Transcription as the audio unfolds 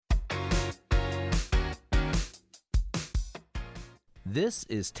This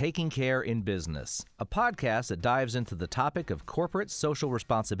is Taking Care in Business, a podcast that dives into the topic of corporate social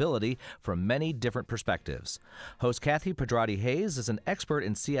responsibility from many different perspectives. Host Kathy Pedrati Hayes is an expert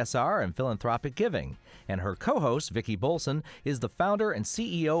in CSR and philanthropic giving, and her co-host, Vicki Bolson, is the founder and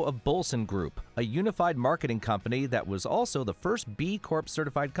CEO of Bolson Group, a unified marketing company that was also the first B Corp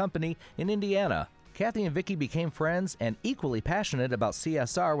certified company in Indiana. Kathy and Vicki became friends and equally passionate about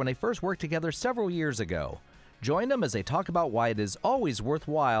CSR when they first worked together several years ago. Join them as they talk about why it is always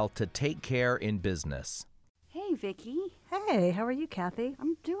worthwhile to take care in business. Hey, Vicki. Hey, how are you, Kathy?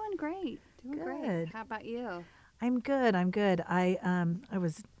 I'm doing great. Great. How about you? I'm good. I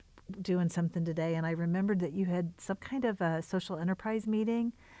was doing something today, and I remembered that you had some kind of a social enterprise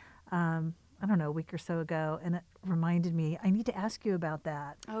meeting, I don't know, a week or so ago, and it reminded me, I need to ask you about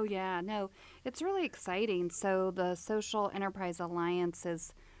that. Oh, yeah. No, it's really exciting. So the Social Enterprise Alliance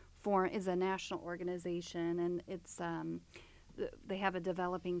is a national organization, and it's they have a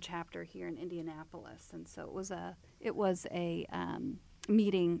developing chapter here in Indianapolis, and so it was a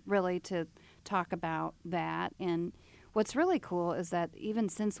meeting really to talk about that. And what's really cool is that even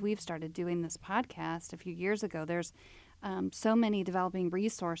since we've started doing this podcast a few years ago, there's so many developing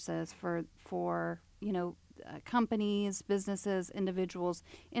resources for companies, businesses, individuals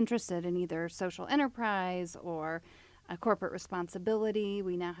interested in either social enterprise or corporate responsibility.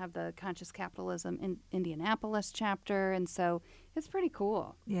 We now have the Conscious Capitalism in Indianapolis chapter, and so it's pretty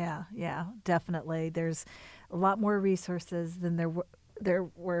cool. Yeah, definitely. There's a lot more resources than there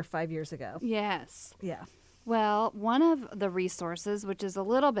were 5 years ago. Yes. Yeah. Well, one of the resources, which is a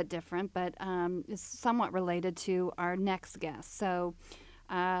little bit different, but is somewhat related to our next guest. So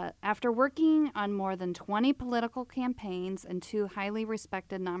after working on more than 20 political campaigns and 2 highly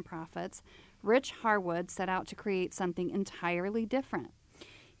respected nonprofits, Rich Harwood set out to create something entirely different.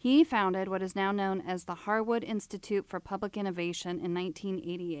 He founded what is now known as the Harwood Institute for Public Innovation in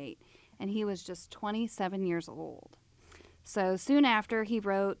 1988, and he was just 27 years old. So soon after, he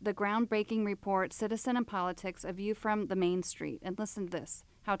wrote the groundbreaking report, Citizen and Politics, A View from the Main Street. And listen to this.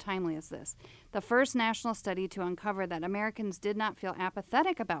 How timely is this? The first national study to uncover that Americans did not feel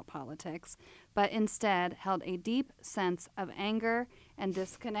apathetic about politics, but instead held a deep sense of anger and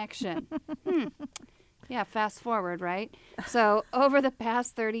disconnection. Yeah, fast forward, right? So over the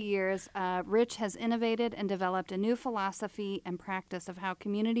past 30 years, Rich has innovated and developed a new philosophy and practice of how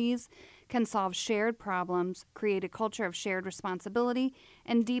communities can solve shared problems, create a culture of shared responsibility,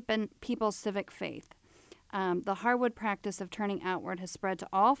 and deepen people's civic faith. The Harwood practice of turning outward has spread to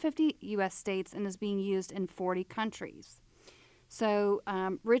all 50 U.S. states and is being used in 40 countries. So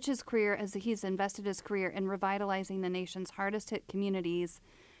Rich's career, as he's invested his career in revitalizing the nation's hardest-hit communities,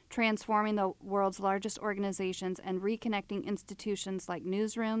 transforming the world's largest organizations, and reconnecting institutions like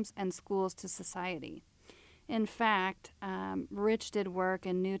newsrooms and schools to society. In fact, Rich did work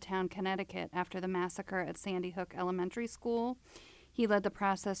in Newtown, Connecticut after the massacre at Sandy Hook Elementary School. He led the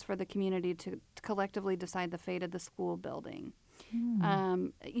process for the community to collectively decide the fate of the school building.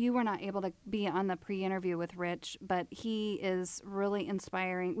 You were not able to be on the pre-interview with Rich, but he is really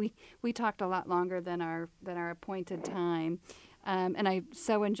inspiring. We talked a lot longer than our appointed time, and I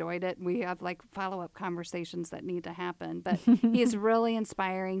so enjoyed it. We have follow-up conversations that need to happen, but he's really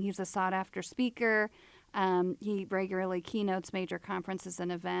inspiring. He's a sought-after speaker. He regularly keynotes major conferences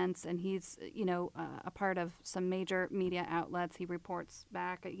and events, and he's, a part of some major media outlets. He reports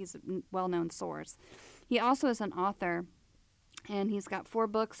back. He's a well-known source. He also is an author, and he's got 4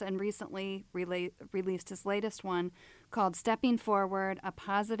 books and recently released his latest one called Stepping Forward, A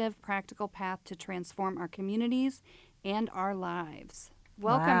Positive, Practical Path to Transform Our Communities and Our Lives.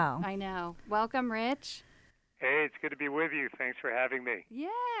 Welcome. Wow. I know. Welcome, Rich. Hey, it's good to be with you. Thanks for having me.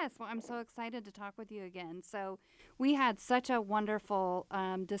 Yes. Well, I'm so excited to talk with you again. So we had such a wonderful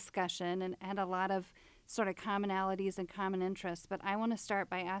discussion and had a lot of sort of commonalities and common interests. But I want to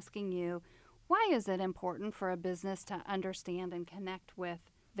start by asking you, why is it important for a business to understand and connect with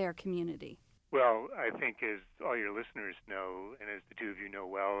their community? Well, I think as all your listeners know, and as the 2 of you know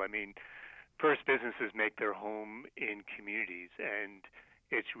well, first businesses make their home in communities, and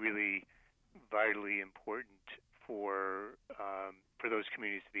it's really vitally important for those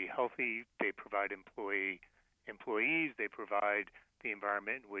communities to be healthy. They provide employees. They provide the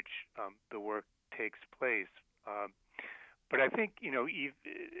environment in which the work takes place. But I think,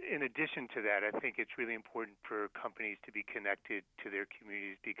 in addition to that, I think it's really important for companies to be connected to their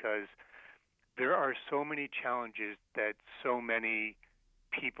communities because there are so many challenges that so many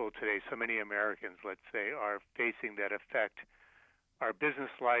people today, so many Americans, let's say, are facing that affect our business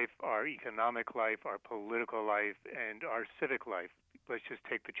life, our economic life, our political life, and our civic life. Let's just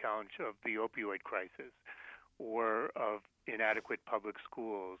take the challenge of the opioid crisis or of inadequate public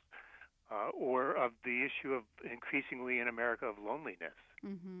schools, or of the issue of increasingly in America of loneliness.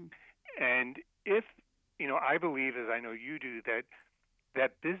 Mm-hmm. And if, I believe, as I know you do,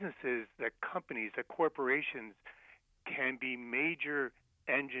 that businesses, that companies, that corporations can be major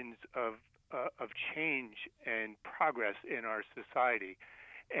engines of change and progress in our society.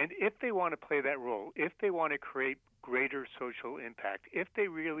 And if they want to play that role, if they want to create greater social impact, if they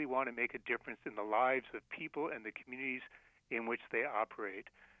really want to make a difference in the lives of people and the communities in which they operate,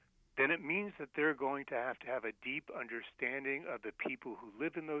 then it means that they're going to have a deep understanding of the people who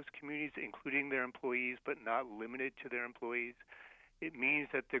live in those communities, including their employees, but not limited to their employees. It means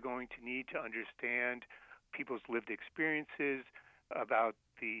that they're going to need to understand people's lived experiences about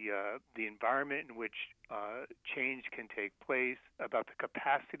the environment in which change can take place, about the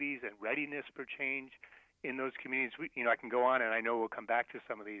capacities and readiness for change in those communities. I can go on, and I know we'll come back to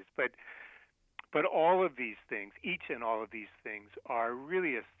some of these, but all of these things, each and all of these things, are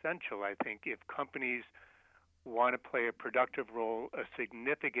really essential, I think, if companies want to play a productive role, a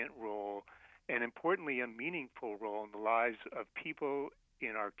significant role, and importantly, a meaningful role in the lives of people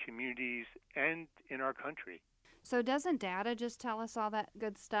in our communities and in our country. So doesn't data just tell us all that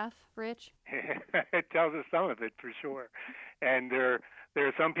good stuff, Rich? It tells us some of it, for sure. And there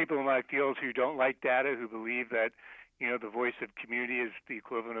are some people in my field who don't like data, who believe that the voice of community is the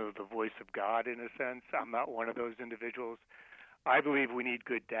equivalent of the voice of God, in a sense. I'm not one of those individuals. I believe we need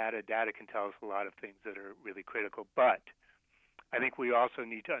good data. Data can tell us a lot of things that are really critical. But I think we also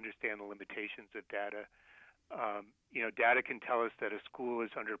need to understand the limitations of data. Data can tell us that a school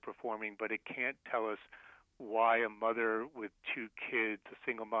is underperforming, but it can't tell us why a mother with 2 kids, a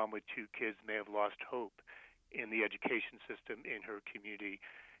single mom with 2 kids, may have lost hope in the education system in her community.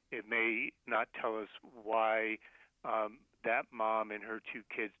 It may not tell us why that mom and her 2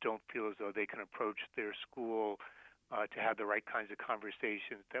 kids don't feel as though they can approach their school to have the right kinds of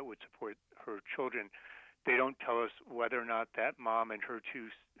conversations that would support her children. They don't tell us whether or not that mom and her two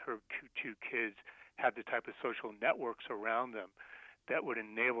kids have the type of social networks around them that would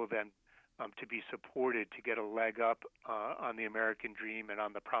enable them to be supported, to get a leg up on the American dream and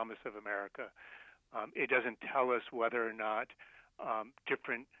on the promise of America. It doesn't tell us whether or not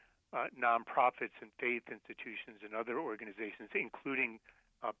different nonprofits and faith institutions and other organizations, including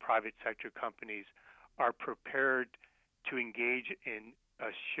private sector companies, are prepared to engage in a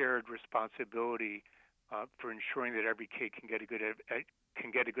shared responsibility for ensuring that every kid can get a good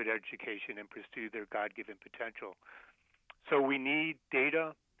education and pursue their God-given potential. So we need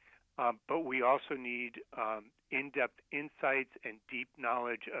data, but we also need in-depth insights and deep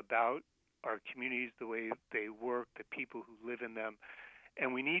knowledge about our communities, the way they work, the people who live in them.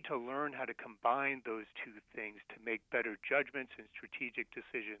 And we need to learn how to combine those two things to make better judgments and strategic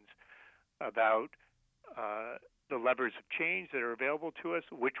decisions about the levers of change that are available to us,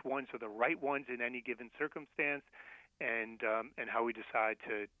 which ones are the right ones in any given circumstance, and how we decide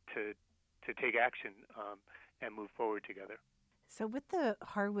to take action and move forward together. So with the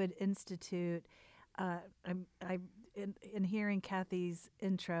Harwood Institute, in hearing Kathy's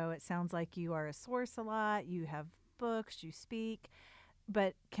intro, it sounds like you are a source a lot, you have books, you speak,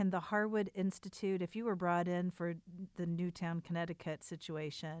 but can the Harwood Institute, if you were brought in for the Newtown, Connecticut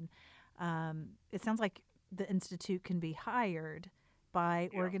situation, it sounds like the Institute can be hired by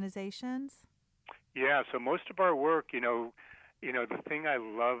organizations? Yeah, so most of our work, the thing I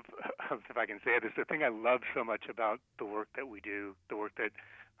love, if I can say it, is the thing I love so much about the work that we do, the work that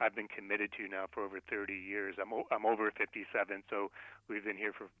I've been committed to now for over 30 years. I'm over 57, so we've been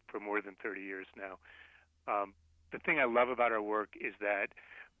here for more than 30 years now. The thing I love about our work is that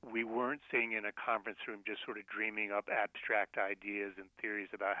we weren't sitting in a conference room just sort of dreaming up abstract ideas and theories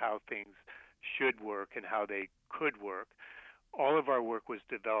about how things should work and how they could work. All of our work was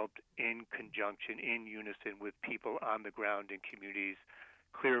developed in conjunction, in unison with people on the ground in communities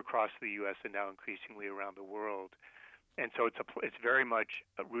clear across the U.S. and now increasingly around the world. And so it's very much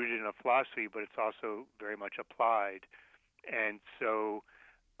rooted in a philosophy, but it's also very much applied. And so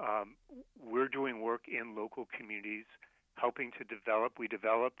we're doing work in local communities, helping to develop. We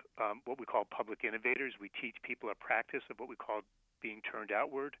develop what we call public innovators. We teach people a practice of what we call being turned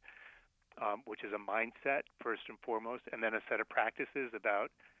outward, which is a mindset first and foremost, and then a set of practices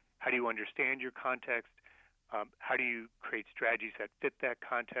about how do you understand your context, how do you create strategies that fit that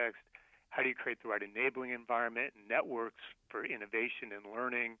context, how do you create the right enabling environment and networks for innovation and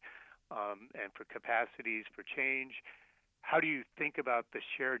learning and for capacities for change. How do you think about the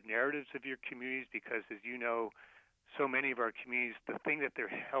shared narratives of your communities? Because as you know, so many of our communities, the thing that they're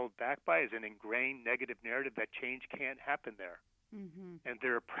held back by is an ingrained negative narrative that change can't happen there. And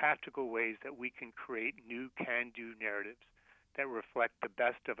there are practical ways that we can create new can-do narratives that reflect the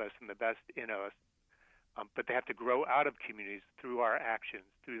best of us and the best in us. But they have to grow out of communities through our actions,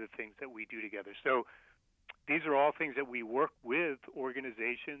 through the things that we do together. So these are all things that we work with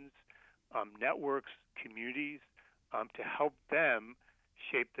organizations, networks, communities, to help them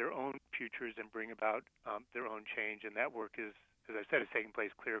shape their own futures and bring about their own change. And that work is, as I said, is taking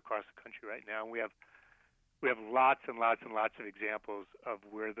place clear across the country right now. And we have lots and lots and lots of examples of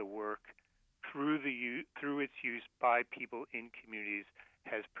where the work, through its use by people in communities,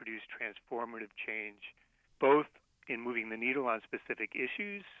 has produced transformative change, both in moving the needle on specific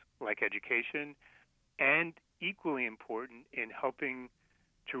issues like education, and equally important in helping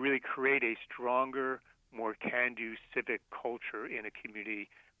to really create a stronger, more can-do civic culture in a community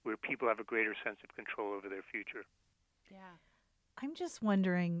where people have a greater sense of control over their future. Yeah. I'm just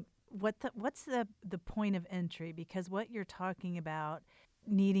wondering what's the point of entry, because what you're talking about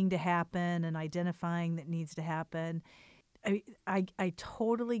needing to happen and identifying that needs to happen, I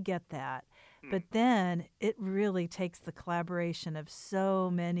totally get that. But then it really takes the collaboration of so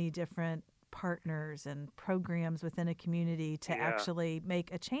many different partners and programs within a community to actually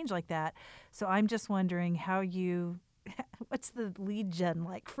make a change like that. So I'm just wondering what's the lead gen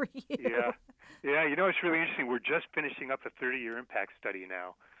like for you? Yeah, it's really interesting. We're just finishing up a 30-year impact study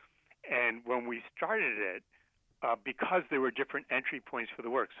now. And when we started it, because there were different entry points for the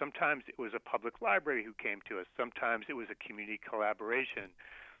work, sometimes it was a public library who came to us, sometimes it was a community collaboration,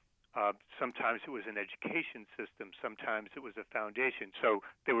 sometimes it was an education system, sometimes it was a foundation. So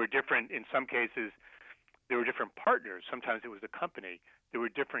there were different, in some cases, there were different partners. Sometimes it was a company. There were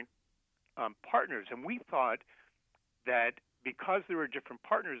different partners. And we thought that because there were different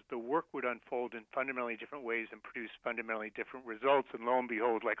partners, the work would unfold in fundamentally different ways and produce fundamentally different results. And lo and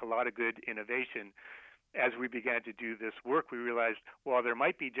behold, like a lot of good innovation, as we began to do this work, we realized while there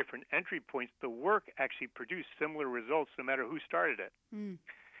might be different entry points, the work actually produced similar results no matter who started it.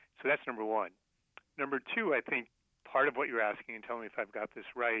 So that's number one. Number two, I think part of what you're asking, and tell me if I've got this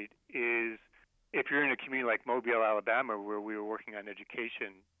right, is if you're in a community like Mobile, Alabama, where we were working on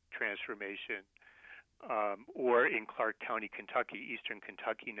education transformation, or in Clark County, Kentucky, eastern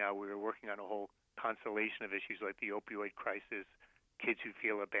Kentucky now, we were working on a whole constellation of issues like the opioid crisis, kids who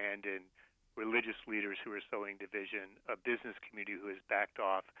feel abandoned, religious leaders who are sowing division, a business community who has backed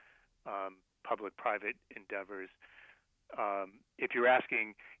off public-private endeavors. If you're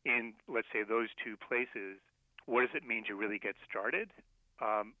asking in, let's say, those two places, what does it mean to really get started?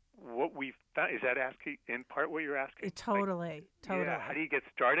 What we've found, is that asking in part what you're asking? Totally. Yeah, how do you get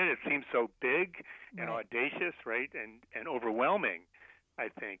started? It seems so big and audacious, right, and overwhelming, I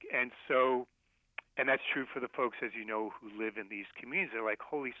think. And that's true for the folks, as you know, who live in these communities. They're like,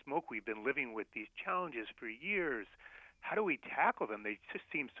 holy smoke, we've been living with these challenges for years. How do we tackle them? They just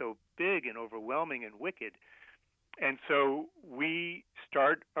seem so big and overwhelming and wicked. And so we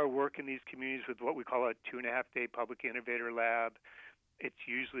start our work in these communities with what we call a 2.5-day public innovator lab. It's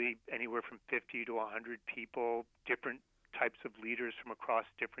usually anywhere from 50 to 100 people, different types of leaders from across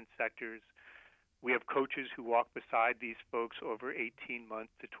different sectors. We have coaches who walk beside these folks over 18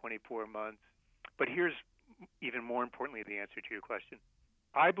 months to 24 months. But here's even more importantly the answer to your question.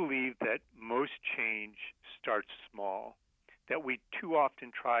 I believe that most change starts small, that we too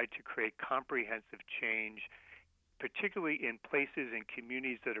often try to create comprehensive change, particularly in places and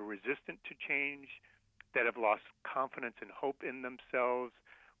communities that are resistant to change, that have lost confidence and hope in themselves,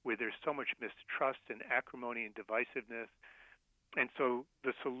 where there's so much mistrust and acrimony and divisiveness. And so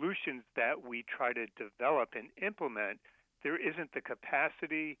the solutions that we try to develop and implement, there isn't the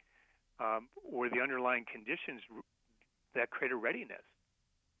capacity or the underlying conditions that create a readiness.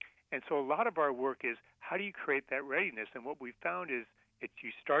 And so a lot of our work is, how do you create that readiness? And what we found is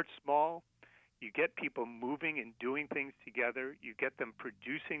you start small, you get people moving and doing things together, you get them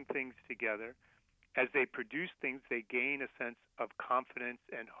producing things together. As they produce things, they gain a sense of confidence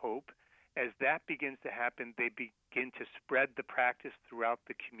and hope. As that begins to happen, they begin to spread the practice throughout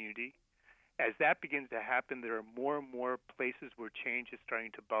the community. As that begins to happen, there are more and more places where change is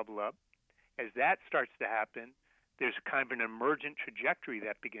starting to bubble up. As that starts to happen, there's kind of an emergent trajectory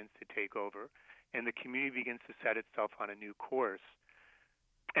that begins to take over, and the community begins to set itself on a new course.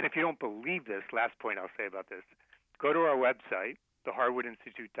 And if you don't believe this, last point I'll say about this, go to our website,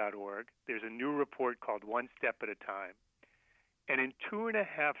 theharwoodinstitute.org. There's a new report called One Step at a Time. And in 2.5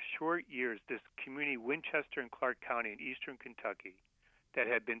 short years, this community, Winchester and Clark County in eastern Kentucky, that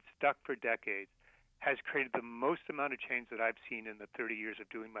had been stuck for decades, has created the most amount of change that I've seen in the 30 years of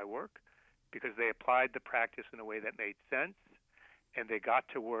doing my work, because they applied the practice in a way that made sense, and they got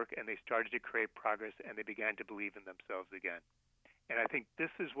to work, and they started to create progress, and they began to believe in themselves again. And I think this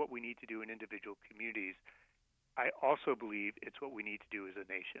is what we need to do in individual communities. I also believe it's what we need to do as a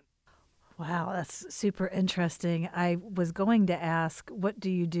nation. Wow, that's super interesting. I was going to ask, what do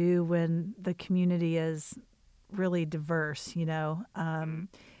you do when the community is really diverse?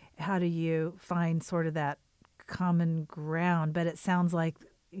 How do you find sort of that common ground? But it sounds like,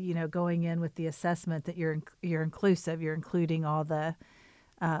 going in with the assessment that you're inclusive, you're including all the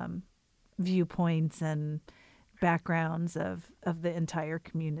viewpoints and backgrounds of the entire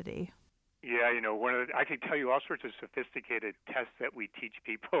community. Yeah, I can tell you all sorts of sophisticated tests that we teach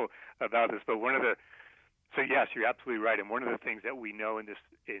people about this, but so yes, you're absolutely right. And one of the things that we know in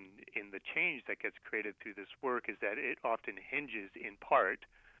the change that gets created through this work is that it often hinges in part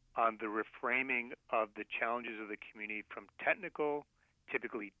on the reframing of the challenges of the community from technical,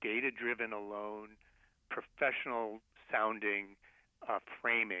 typically data-driven alone, professional-sounding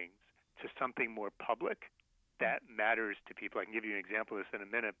framings to something more public that matters to people. I can give you an example of this in a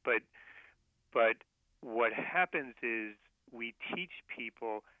minute, but what happens is we teach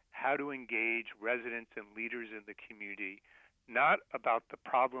people how to engage residents and leaders in the community, not about the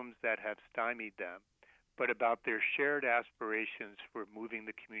problems that have stymied them, but about their shared aspirations for moving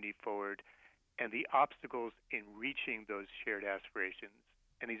the community forward and the obstacles in reaching those shared aspirations.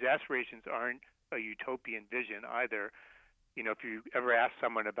 And these aspirations aren't a utopian vision either. If you ever ask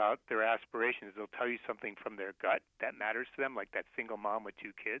someone about their aspirations, they'll tell you something from their gut that matters to them, like that single mom with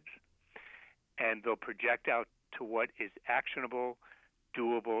 2 kids. And they'll project out to what is actionable,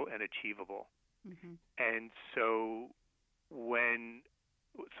 doable, and achievable. Mm-hmm. And so one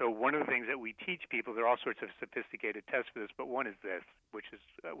of the things that we teach people, there are all sorts of sophisticated tests for this, but one is this, which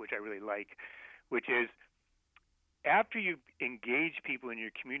I really like, which is after you engage people in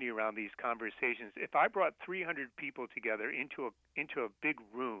your community around these conversations, if I brought 300 people together into a big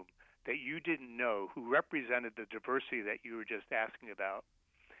room that you didn't know who represented the diversity that you were just asking about,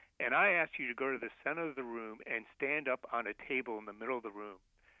 and I asked you to go to the center of the room and stand up on a table in the middle of the room,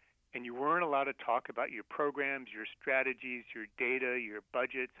 and you weren't allowed to talk about your programs, your strategies, your data, your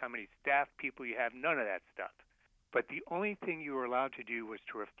budgets, how many staff people you have, none of that stuff. But the only thing you were allowed to do was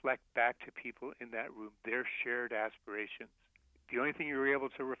to reflect back to people in that room their shared aspirations. The only thing you were able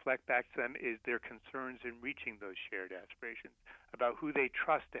to reflect back to them is their concerns in reaching those shared aspirations, about who they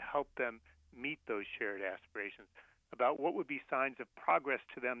trust to help them meet those shared aspirations, about what would be signs of progress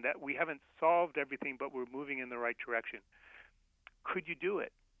to them that we haven't solved everything, but we're moving in the right direction. Could you do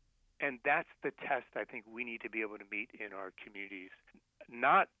it? And that's the test I think we need to be able to meet in our communities.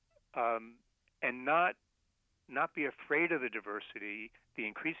 Not be afraid of the diversity, the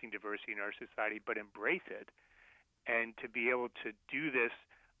increasing diversity in our society, but embrace it. And to be able to do this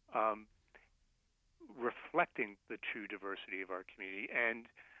reflecting the true diversity of our community. And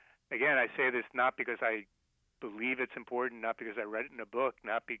again, I say this not because I believe it's important, not because I read it in a book,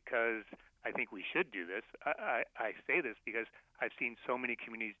 not because I think we should do this. I say this because I've seen so many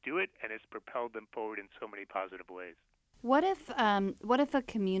communities do it, and it's propelled them forward in so many positive ways. What if a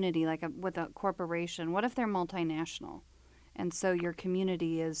community, with a corporation, what if they're multinational? And so your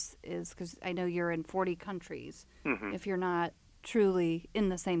community is because I know you're in 40 countries. Mm-hmm. If you're not truly in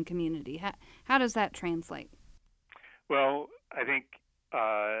the same community, how does that translate? Well, I think,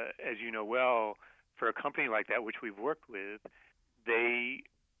 as you know well, for a company like that, which we've worked with, they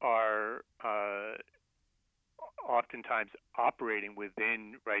are oftentimes operating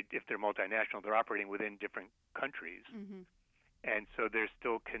within, right, if they're multinational, they're operating within different countries. Mm-hmm. And so they're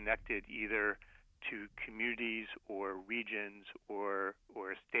still connected either to communities or regions or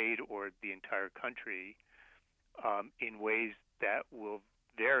a state or the entire country in ways that will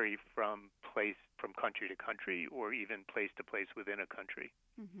vary from country to country or even place to place within a country.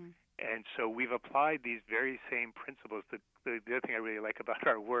 Mm-hmm. And so we've applied these very same principles. The other thing I really like about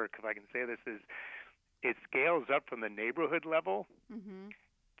our work, if I can say this, is it scales up from the neighborhood level mm-hmm.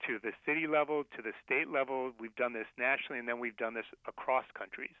 to the city level, to the state level. We've done this nationally, and then we've done this across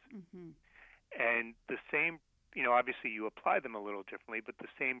countries. Mm-hmm. And the same, obviously you apply them a little differently, but the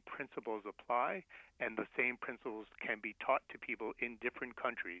same principles apply, and the same principles can be taught to people in different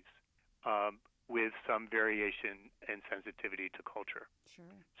countries with some variation and sensitivity to culture. Sure.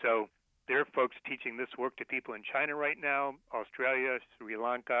 So there are folks teaching this work to people in China right now, Australia, Sri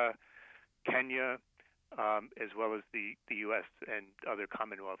Lanka, Kenya, as well as the U.S. and other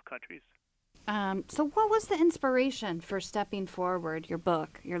Commonwealth countries. So what was the inspiration for Stepping Forward,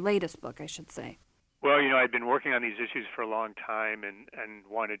 your latest book, I should say? Well, I'd been working on these issues for a long time and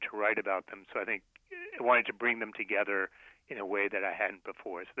wanted to write about them. So I think I wanted to bring them together in a way that I hadn't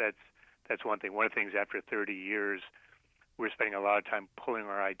before. So that's one thing. One of the things, after 30 years, we're spending a lot of time pulling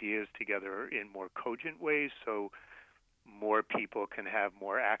our ideas together in more cogent ways. So more people can have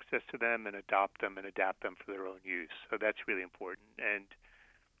more access to them and adopt them and adapt them for their own use. So that's really important. And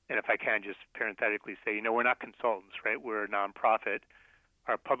if I can just parenthetically say, we're not consultants, right? We're a nonprofit.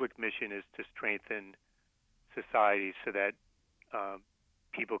 Our public mission is to strengthen society so that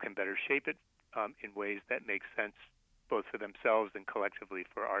people can better shape it in ways that make sense both for themselves and collectively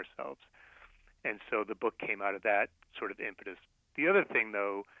for ourselves. And so the book came out of that sort of impetus. The other thing,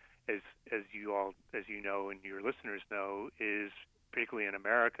 though, as you know and your listeners know, is particularly in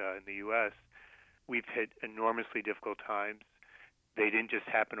America, in the U.S., we've hit enormously difficult times. They didn't just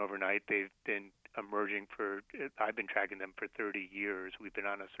happen overnight. They've been emerging I've been tracking them for 30 years. We've been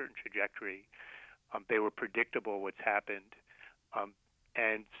on a certain trajectory. They were predictable what's happened.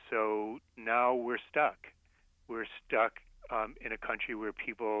 And so now we're stuck. We're stuck in a country where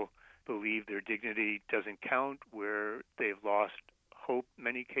people believe their dignity doesn't count, where they've lost hope in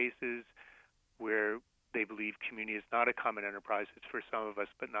many cases, where they believe community is not a common enterprise. It's for some of us,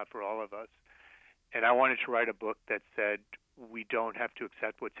 but not for all of us. And I wanted to write a book that said we don't have to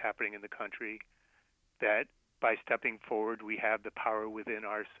accept what's happening in the country, that by stepping forward, we have the power within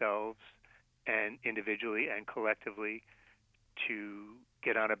ourselves and individually and collectively to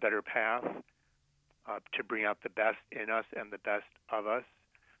get on a better path, to bring out the best in us and the best of us,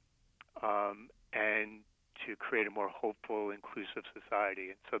 and to create a more hopeful, inclusive society.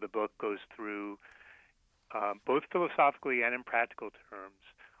 And so the book goes through, both philosophically and in practical terms,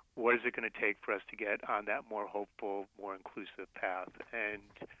 what is it going to take for us to get on that more hopeful, more inclusive path? And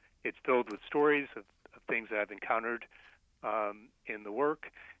it's filled with stories of things that I've encountered in the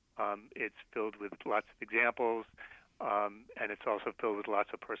work. It's filled with lots of examples, and it's also filled with lots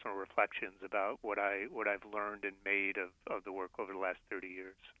of personal reflections about what I've learned and made of the work over the last 30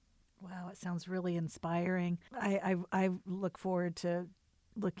 years. Wow, it sounds really inspiring. I look forward to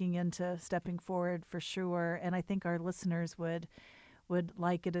looking into Stepping Forward for sure, and I think our listeners would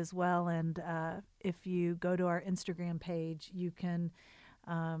like it as well. And if you go to our Instagram page, you can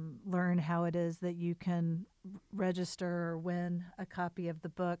learn how it is that you can register or win a copy of the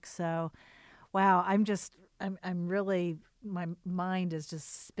book. So, wow, I'm really, my mind is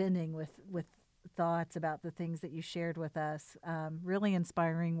just spinning with thoughts about the things that you shared with us. Really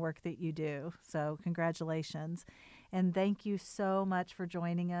inspiring work that you do. So congratulations. And thank you so much for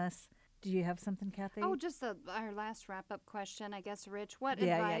joining us. Do you have something, Kathy? Oh, just our last wrap-up question, I guess, Rich. What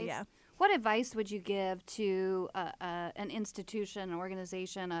advice would you give to an institution, an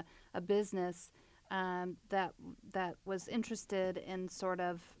organization, a business that was interested in sort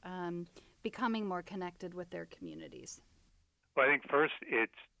of becoming more connected with their communities? Well, I think first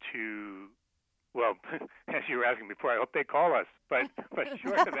it's to, well, as you were asking before, I hope they call us. But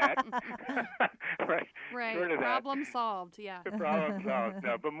short of that, right? Short of problem solved, yeah. The problem solved.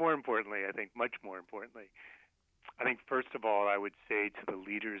 No, but more importantly, I think much more importantly, I think first of all, I would say to the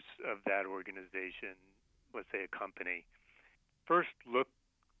leaders of that organization, let's say a company, first look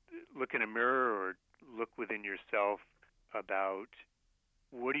in a mirror or look within yourself about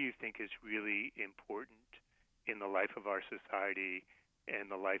what do you think is really important in the life of our society and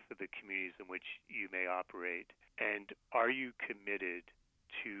the life of the communities in which you may operate. And are you committed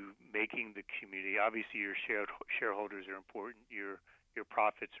to making the community, obviously your shareholders are important, your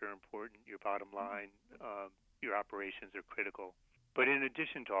profits are important, your bottom line, your operations are critical. But in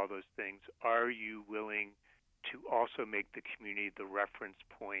addition to all those things, are you willing to also make the community the reference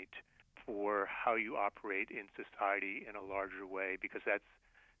point for how you operate in society in a larger way? Because that's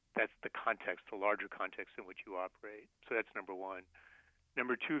the context, the larger context in which you operate. So that's number one.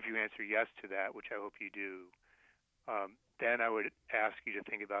 Number two, if you answer yes to that, which I hope you do, then I would ask you to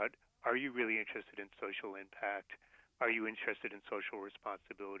think about, are you really interested in social impact? Are you interested in social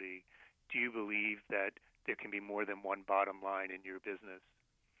responsibility? Do you believe that there can be more than one bottom line in your business?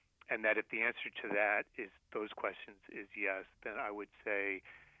 And that if the answer to that is those questions is yes, then I would say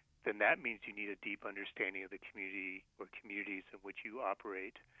then that means you need a deep understanding of the community or communities in which you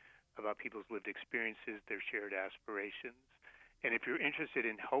operate, about people's lived experiences, their shared aspirations. And if you're interested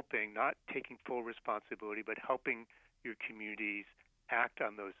in helping, not taking full responsibility, but helping your communities act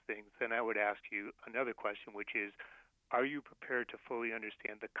on those things, then I would ask you another question, which is, are you prepared to fully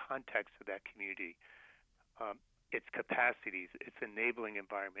understand the context of that community, its capacities, its enabling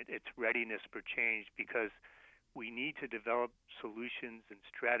environment, its readiness for change? Because we need to develop solutions and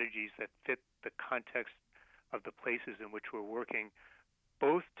strategies that fit the context of the places in which we're working,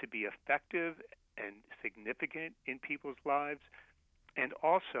 both to be effective and significant in people's lives, and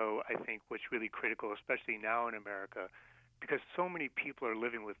also, I think, what's really critical, especially now in America, because so many people are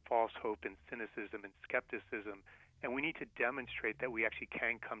living with false hope and cynicism and skepticism, and we need to demonstrate that we actually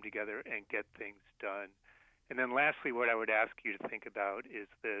can come together and get things done. And then lastly, what I would ask you to think about is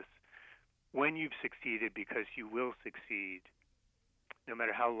this. When you've succeeded, because you will succeed, no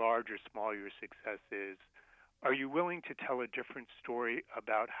matter how large or small your success is, are you willing to tell a different story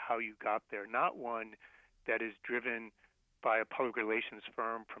about how you got there? Not one that is driven by a public relations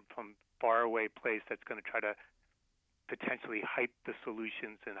firm from some faraway place that's going to try to potentially hype the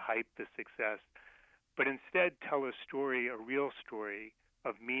solutions and hype the success, but instead tell a story, a real story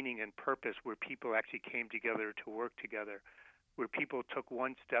of meaning and purpose, where people actually came together to work together, where people took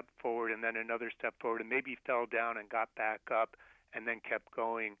one step forward and then another step forward and maybe fell down and got back up and then kept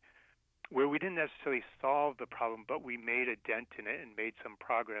going, where we didn't necessarily solve the problem, but we made a dent in it and made some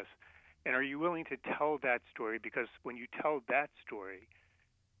progress. And are you willing to tell that story? Because when you tell that story,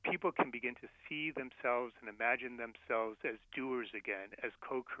 people can begin to see themselves and imagine themselves as doers again, as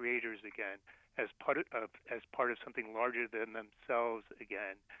co-creators again, as part of something larger than themselves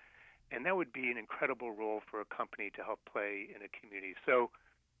again. And that would be an incredible role for a company to help play in a community. So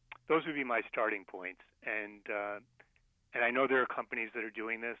those would be my starting points. And I know there are companies that are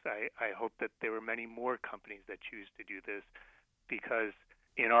doing this. I hope that there are many more companies that choose to do this, because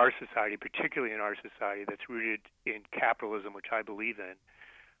in our society, particularly in our society that's rooted in capitalism, which I believe in,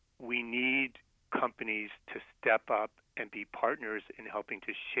 we need companies to step up and be partners in helping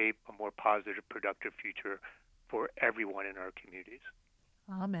to shape a more positive, productive future for everyone in our communities.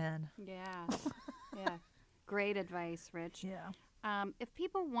 Amen. Yeah. Yeah. Great advice, Rich. Yeah. If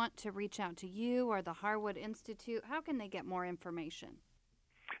people want to reach out to you or the Harwood Institute, how can they get more information?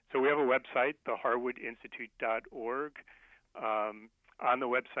 So we have a website, theharwoodinstitute.org. On the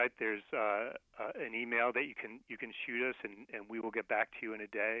website, there's an email that you can shoot us, and we will get back to you in a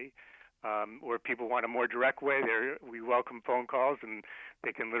day. Or if people want a more direct way, we welcome phone calls, and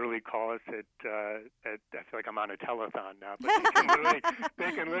they can literally call us at I feel like I'm on a telethon now, but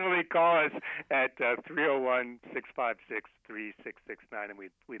they can literally call us at 301-656-3669, and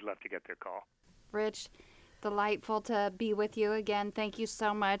we'd love to get their call. Rich, delightful to be with you again. Thank you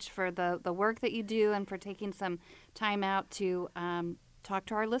so much for the work that you do and for taking some time out to talk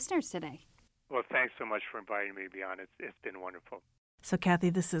to our listeners today. Well, thanks so much for inviting me to be on. It's been wonderful. So, Kathy,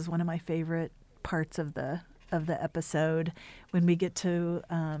 this is one of my favorite parts of the episode, when we get to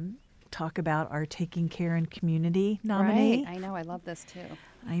talk about our Taking Care in Community nominee. Right. I know. I love this too.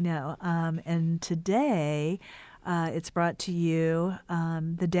 I know. And today it's brought to you.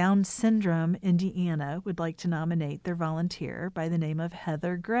 The Down Syndrome Indiana would like to nominate their volunteer by the name of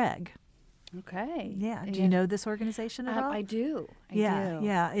Heather Gregg. Okay. Yeah. Do you know this organization at all? I do.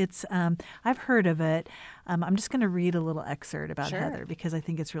 Yeah. It's I've heard of it. I'm just going to read a little excerpt about Sure. Heather, because I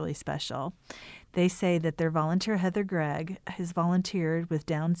think it's really special. They say that their volunteer, Heather Gregg, has volunteered with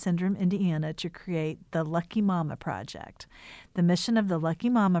Down Syndrome Indiana to create the Lucky Mama Project. The mission of the Lucky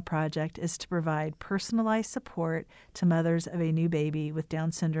Mama Project is to provide personalized support to mothers of a new baby with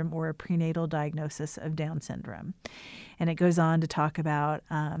Down syndrome or a prenatal diagnosis of Down syndrome. And it goes on to talk about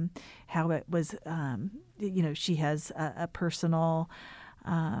how it was, she has a personal,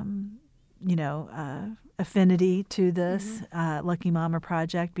 affinity to this Lucky Mama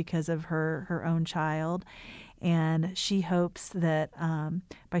Project because of her own child. And she hopes that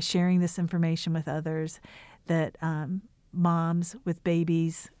by sharing this information with others, that moms with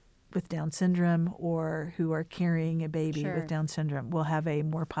babies with Down syndrome or who are carrying a baby Sure. with Down syndrome will have a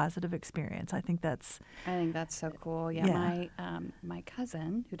more positive experience. I think that's so cool. Yeah. My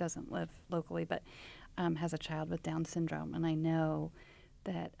cousin, who doesn't live locally but has a child with Down syndrome, and I know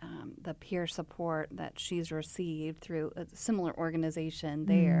that the peer support that she's received through a similar organization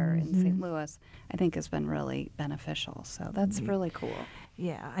there in St. Louis, I think has been really beneficial. So that's really cool.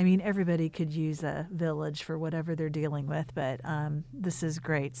 Yeah, I mean, everybody could use a village for whatever they're dealing with, but this is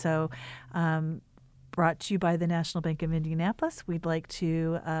great. So brought to you by the National Bank of Indianapolis, we'd like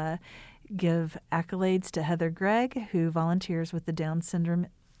to give accolades to Heather Gregg, who volunteers with the Down Syndrome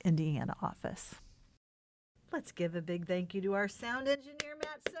Indiana office. Let's give a big thank you to our sound engineer,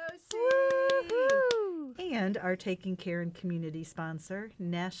 Matt Sosi, and our Taking Care in Community sponsor,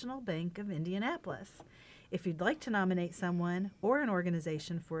 National Bank of Indianapolis. If you'd like to nominate someone or an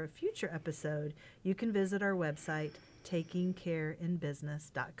organization for a future episode, you can visit our website,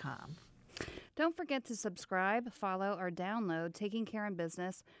 takingcareinbusiness.com. Don't forget to subscribe, follow, or download Taking Care in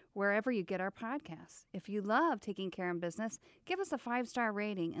Business wherever you get our podcasts. If you love Taking Care in Business, give us a 5-star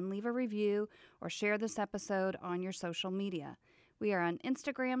rating and leave a review or share this episode on your social media. We are on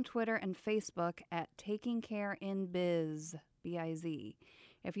Instagram, Twitter, and Facebook at Taking Care in Biz, B-I-Z.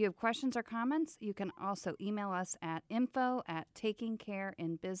 If you have questions or comments, you can also email us at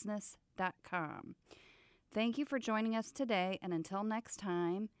info@takingcareinbusiness.com. Thank you for joining us today, and until next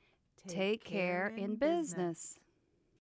time, Take care in business.